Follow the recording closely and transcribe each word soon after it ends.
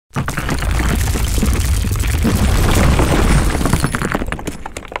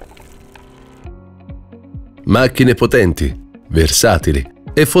Macchine potenti, versatili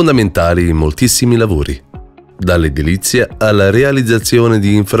e fondamentali in moltissimi lavori, dall'edilizia alla realizzazione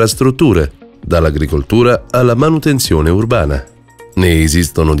di infrastrutture, dall'agricoltura alla manutenzione urbana. Ne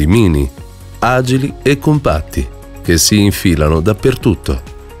esistono di mini, agili e compatti, che si infilano dappertutto,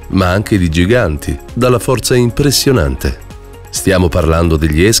 ma anche di giganti, dalla forza impressionante. Stiamo parlando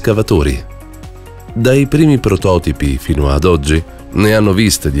degli escavatori. Dai primi prototipi fino ad oggi ne hanno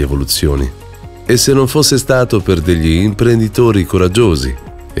viste di evoluzioni. E se non fosse stato per degli imprenditori coraggiosi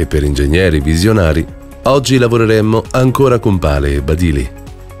e per ingegneri visionari, oggi lavoreremmo ancora con pale e badili.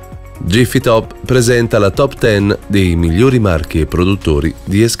 GIFFI Top presenta la top 10 dei migliori marchi e produttori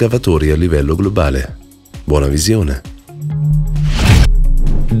di escavatori a livello globale. Buona visione!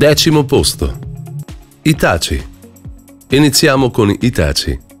 10° posto. Hitachi. Iniziamo con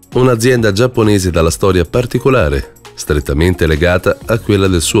Hitachi, un'azienda giapponese dalla storia particolare, strettamente legata a quella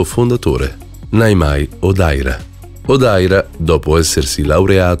del suo fondatore, Naimai Odaira. Odaira, dopo essersi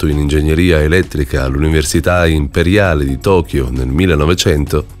laureato in ingegneria elettrica all'Università Imperiale di Tokyo nel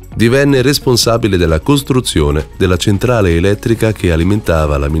 1900, divenne responsabile della costruzione della centrale elettrica che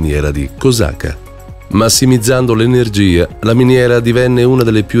alimentava la miniera di Kosaka. Massimizzando l'energia, la miniera divenne una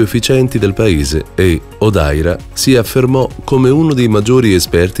delle più efficienti del paese e Odaira si affermò come uno dei maggiori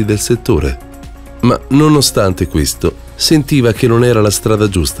esperti del settore. Ma nonostante questo, sentiva che non era la strada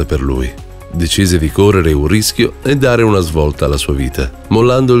giusta per lui. Decise di correre un rischio e dare una svolta alla sua vita,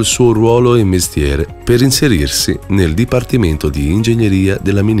 mollando il suo ruolo e mestiere per inserirsi nel dipartimento di ingegneria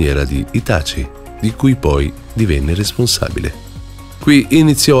della miniera di Hitachi, di cui poi divenne responsabile. Qui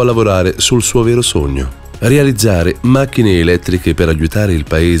iniziò a lavorare sul suo vero sogno: realizzare macchine elettriche per aiutare il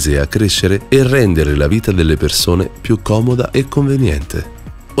paese a crescere e rendere la vita delle persone più comoda e conveniente.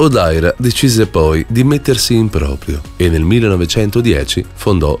 Odaira decise poi di mettersi in proprio e nel 1910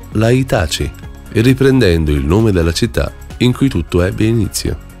 fondò la Hitachi, riprendendo il nome della città in cui tutto ebbe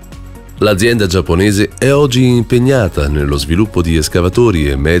inizio. L'azienda giapponese è oggi impegnata nello sviluppo di escavatori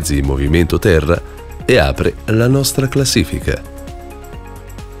e mezzi in movimento terra e apre la nostra classifica.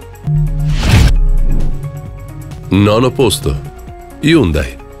 9° posto.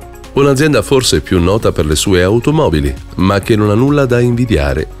 Hyundai. Un'azienda forse più nota per le sue automobili, ma che non ha nulla da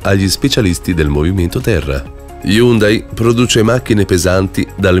invidiare agli specialisti del movimento terra. Hyundai produce macchine pesanti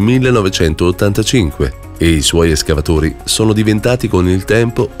dal 1985 e i suoi escavatori sono diventati con il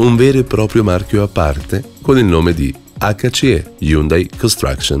tempo un vero e proprio marchio a parte con il nome di HCE, Hyundai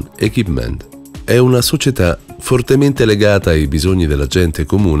Construction Equipment. È una società fortemente legata ai bisogni della gente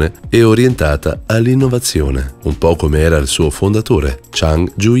comune e orientata all'innovazione, un po' come era il suo fondatore,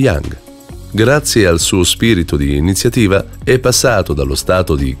 Chang Ju-yang. Grazie al suo spirito di iniziativa è passato dallo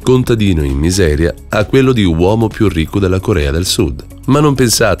stato di contadino in miseria a quello di uomo più ricco della Corea del Sud. Ma non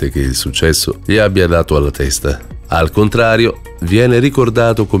pensate che il successo gli abbia dato alla testa. Al contrario, viene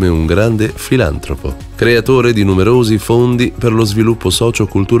ricordato come un grande filantropo, creatore di numerosi fondi per lo sviluppo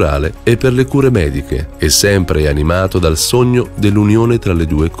socio-culturale e per le cure mediche, e sempre animato dal sogno dell'unione tra le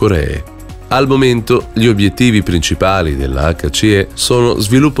due Coree. Al momento, gli obiettivi principali della HCE sono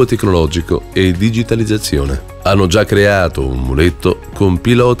sviluppo tecnologico e digitalizzazione. Hanno già creato un muletto con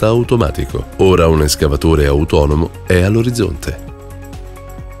pilota automatico. Ora un escavatore autonomo è all'orizzonte.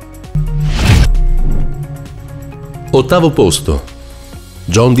 8° posto.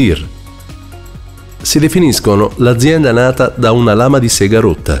 John Deere. Si definiscono l'azienda nata da una lama di sega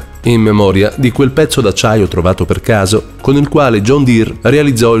rotta, in memoria di quel pezzo d'acciaio trovato per caso con il quale John Deere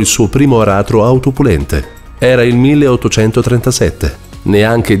realizzò il suo primo aratro autopulente. Era il 1837.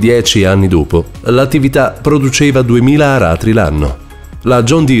 Neanche 10 anni dopo, l'attività produceva 2000 aratri l'anno. La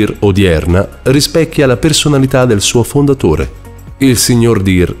John Deere odierna rispecchia la personalità del suo fondatore. Il signor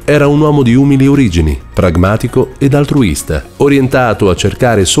Deere era un uomo di umili origini, pragmatico ed altruista, orientato a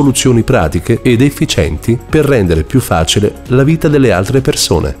cercare soluzioni pratiche ed efficienti per rendere più facile la vita delle altre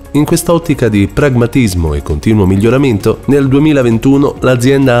persone. In quest'ottica di pragmatismo e continuo miglioramento, nel 2021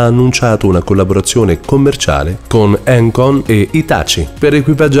 l'azienda ha annunciato una collaborazione commerciale con Encon e Hitachi per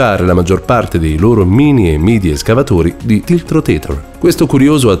equipaggiare la maggior parte dei loro mini e midi escavatori di tiltrotator. Questo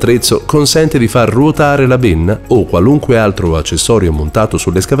curioso attrezzo consente di far ruotare la benna o qualunque altro accessorio montato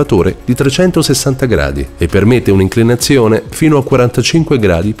sull'escavatore di 360 gradi e permette un'inclinazione fino a 45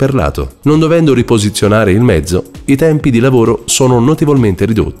 gradi per lato. Non dovendo riposizionare il mezzo, i tempi di lavoro sono notevolmente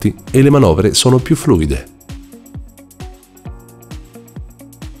ridotti e le manovre sono più fluide.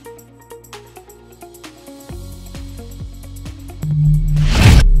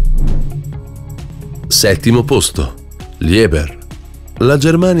 Settimo posto. Liebherr. La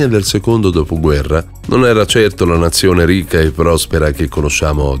Germania del secondo dopoguerra non era certo la nazione ricca e prospera che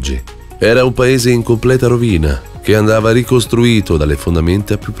conosciamo oggi. Era un paese in completa rovina che andava ricostruito dalle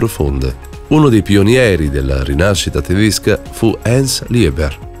fondamenta più profonde. Uno dei pionieri della rinascita tedesca fu Hans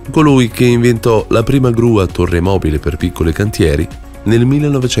Liebherr, colui che inventò la prima gru a torre mobile per piccoli cantieri nel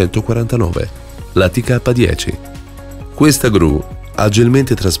 1949, la TK10. Questa gru,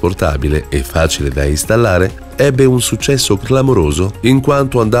 agilmente trasportabile e facile da installare, ebbe un successo clamoroso in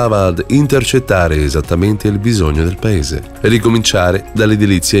quanto andava ad intercettare esattamente il bisogno del paese e ricominciare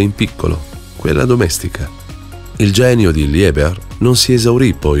dall'edilizia in piccolo, quella domestica. Il genio di Liebherr non si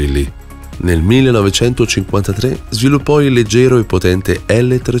esaurì poi lì. Nel 1953 sviluppò il leggero e potente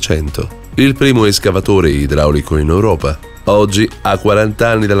L300, il primo escavatore idraulico in Europa. Oggi, a 40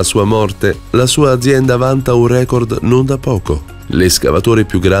 anni dalla sua morte, la sua azienda vanta un record non da poco: l'escavatore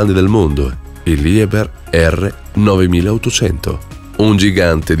più grande del mondo, il Liebherr R9800, un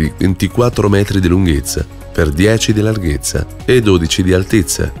gigante di 24 metri di lunghezza per 10 di larghezza e 12 di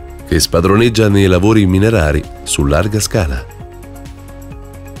altezza, che spadroneggia nei lavori minerari su larga scala.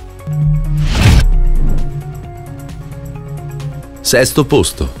 Sesto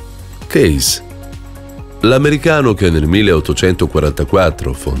posto. Case. L'americano che nel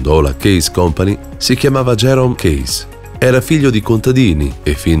 1844 fondò la Case Company si chiamava Jerome Case. Era figlio di contadini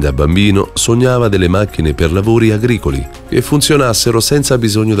e fin da bambino sognava delle macchine per lavori agricoli che funzionassero senza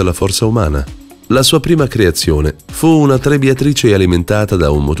bisogno della forza umana. La sua prima creazione fu una trebbiatrice alimentata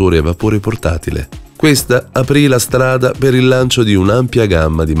da un motore a vapore portatile. Questa aprì la strada per il lancio di un'ampia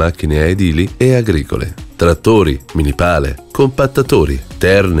gamma di macchine edili e agricole: trattori, minipale, compattatori,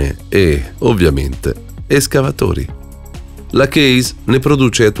 terne e, ovviamente, escavatori. La Case ne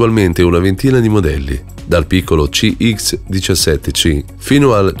produce attualmente una ventina di modelli, dal piccolo CX17C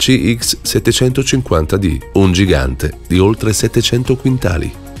fino al CX750D, un gigante di oltre 700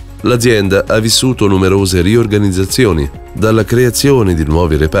 quintali. L'azienda ha vissuto numerose riorganizzazioni, dalla creazione di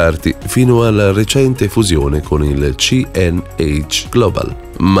nuovi reparti fino alla recente fusione con il CNH Global,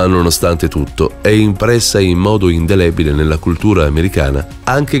 ma nonostante tutto è impressa in modo indelebile nella cultura americana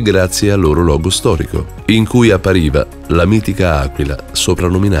anche grazie al loro logo storico, in cui appariva la mitica aquila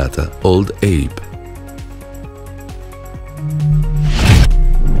soprannominata Old Abe.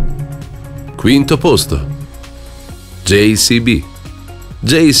 Quinto posto. JCB.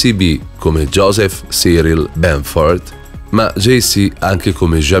 JCB come Joseph Cyril Bamford, ma JC anche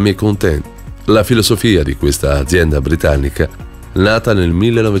come Jamais Content. La filosofia di questa azienda britannica, nata nel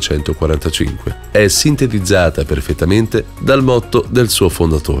 1945, è sintetizzata perfettamente dal motto del suo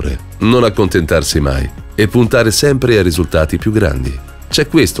fondatore: non accontentarsi mai e puntare sempre ai risultati più grandi. C'è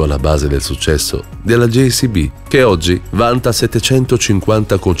questo alla base del successo della JCB, che oggi vanta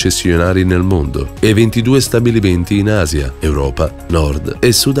 750 concessionari nel mondo e 22 stabilimenti in Asia, Europa, Nord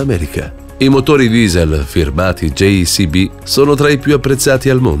e Sud America. I motori diesel firmati JCB sono tra i più apprezzati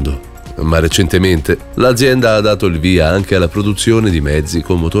al mondo, ma recentemente l'azienda ha dato il via anche alla produzione di mezzi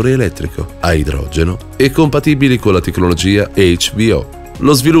con motore elettrico, a idrogeno e compatibili con la tecnologia HVO.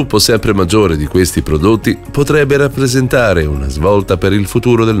 Lo sviluppo sempre maggiore di questi prodotti potrebbe rappresentare una svolta per il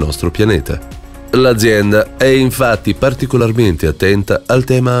futuro del nostro pianeta. L'azienda è infatti particolarmente attenta al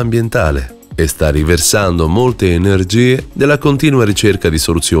tema ambientale e sta riversando molte energie nella continua ricerca di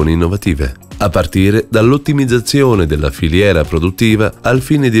soluzioni innovative, a partire dall'ottimizzazione della filiera produttiva al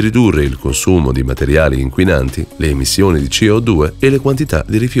fine di ridurre il consumo di materiali inquinanti, le emissioni di CO2 e le quantità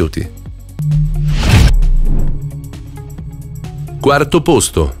di rifiuti. Quarto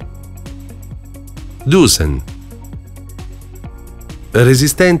posto. Doosan.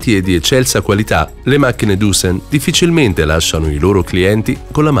 Resistenti e di eccelsa qualità, le macchine Doosan difficilmente lasciano i loro clienti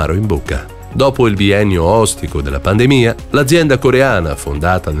con l'amaro in bocca. Dopo il biennio ostico della pandemia, l'azienda coreana,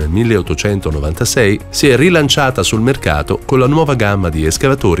 fondata nel 1896, si è rilanciata sul mercato con la nuova gamma di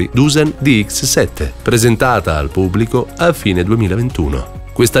escavatori Doosan DX7, presentata al pubblico a fine 2021.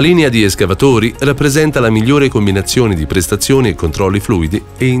 Questa linea di escavatori rappresenta la migliore combinazione di prestazioni e controlli fluidi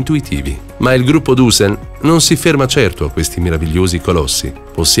e intuitivi. Ma il gruppo Doosan non si ferma certo a questi meravigliosi colossi.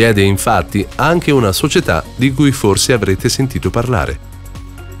 Possiede infatti anche una società di cui forse avrete sentito parlare.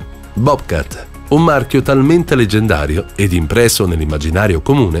 Bobcat, un marchio talmente leggendario ed impresso nell'immaginario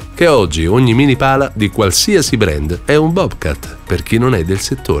comune che oggi ogni mini pala di qualsiasi brand è un Bobcat per chi non è del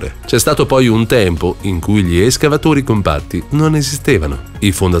settore. C'è stato poi un tempo in cui gli escavatori compatti non esistevano.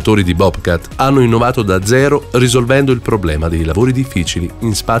 I fondatori di Bobcat hanno innovato da zero risolvendo il problema dei lavori difficili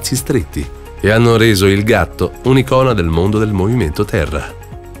in spazi stretti e hanno reso il gatto un'icona del mondo del movimento terra.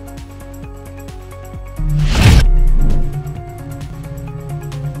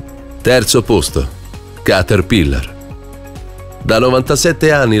 Terzo posto. Caterpillar. Da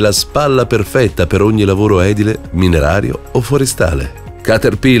 97 anni la spalla perfetta per ogni lavoro edile, minerario o forestale.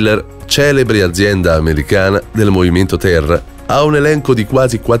 Caterpillar celebre azienda americana del movimento terra, ha un elenco di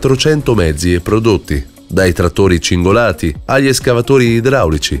quasi 400 mezzi e prodotti, dai trattori cingolati agli escavatori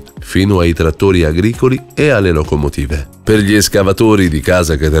idraulici, fino ai trattori agricoli e alle locomotive. Per gli escavatori di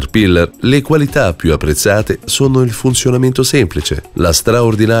casa Caterpillar, le qualità più apprezzate sono il funzionamento semplice, la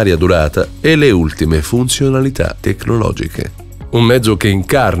straordinaria durata e le ultime funzionalità tecnologiche. Un mezzo che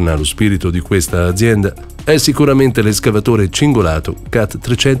incarna lo spirito di questa azienda è sicuramente l'escavatore cingolato CAT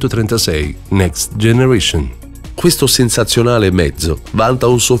 336 Next Generation. Questo sensazionale mezzo vanta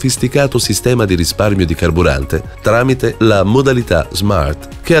un sofisticato sistema di risparmio di carburante tramite la modalità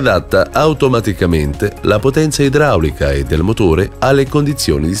Smart, che adatta automaticamente la potenza idraulica e del motore alle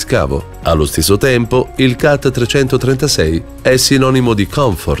condizioni di scavo. Allo stesso tempo, il CAT 336 è sinonimo di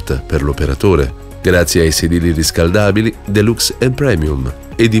comfort per l'operatore, grazie ai sedili riscaldabili Deluxe e Premium,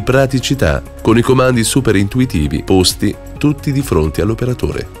 e di praticità con i comandi super intuitivi posti tutti di fronte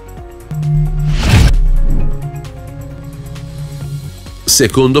all'operatore.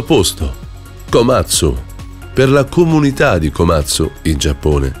 Secondo posto, Komatsu. Per la comunità di Komatsu, in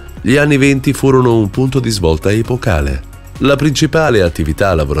Giappone, gli anni '20 furono un punto di svolta epocale. La principale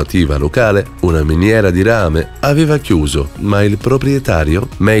attività lavorativa locale, una miniera di rame, aveva chiuso, ma il proprietario,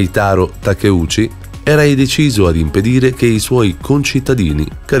 Meitaro Takeuchi, era deciso ad impedire che i suoi concittadini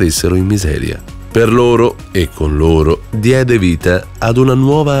cadessero in miseria. Per loro e con loro diede vita ad una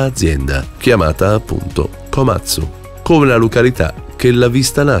nuova azienda, chiamata appunto Komatsu, come la località che l'ha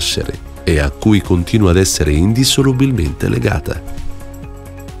vista nascere e a cui continua ad essere indissolubilmente legata.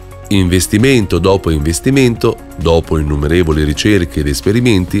 Investimento dopo investimento, dopo innumerevoli ricerche ed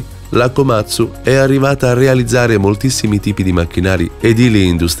esperimenti, la Komatsu è arrivata a realizzare moltissimi tipi di macchinari edili e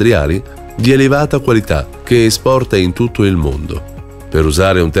industriali di elevata qualità che esporta in tutto il mondo. Per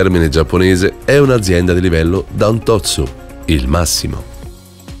usare un termine giapponese, è un'azienda di livello Dantotsu, il massimo.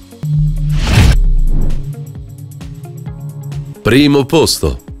 Primo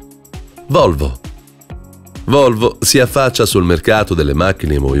posto. Volvo. Volvo si affaccia sul mercato delle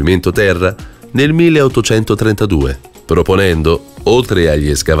macchine in movimento terra nel 1832, proponendo, oltre agli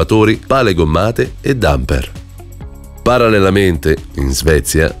escavatori, pale gommate e dumper. Parallelamente, in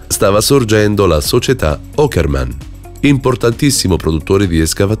Svezia, stava sorgendo la società Åkerman, importantissimo produttore di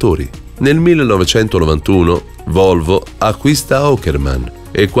escavatori. Nel 1991 Volvo acquista Åkerman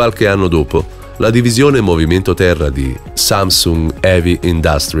e qualche anno dopo la divisione movimento terra di Samsung Heavy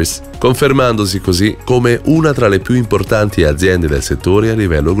Industries, confermandosi così come una tra le più importanti aziende del settore a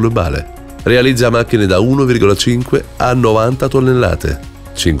livello globale. Realizza macchine da 1,5 a 90 tonnellate,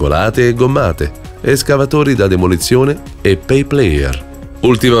 cingolate e gommate, escavatori da demolizione e pay player.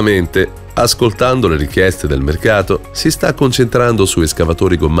 Ultimamente, ascoltando le richieste del mercato, si sta concentrando su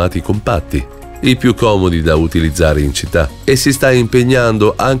escavatori gommati compatti, i più comodi da utilizzare in città, e si sta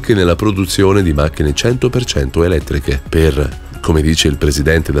impegnando anche nella produzione di macchine 100% elettriche per, come dice il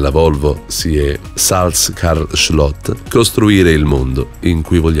presidente della Volvo, Sie Salz Karl Schlott, costruire il mondo in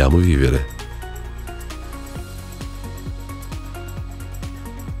cui vogliamo vivere.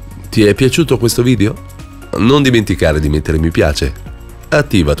 Ti è piaciuto questo video? Non dimenticare di mettere mi piace.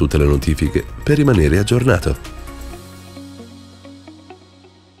 Attiva tutte le notifiche per rimanere aggiornato.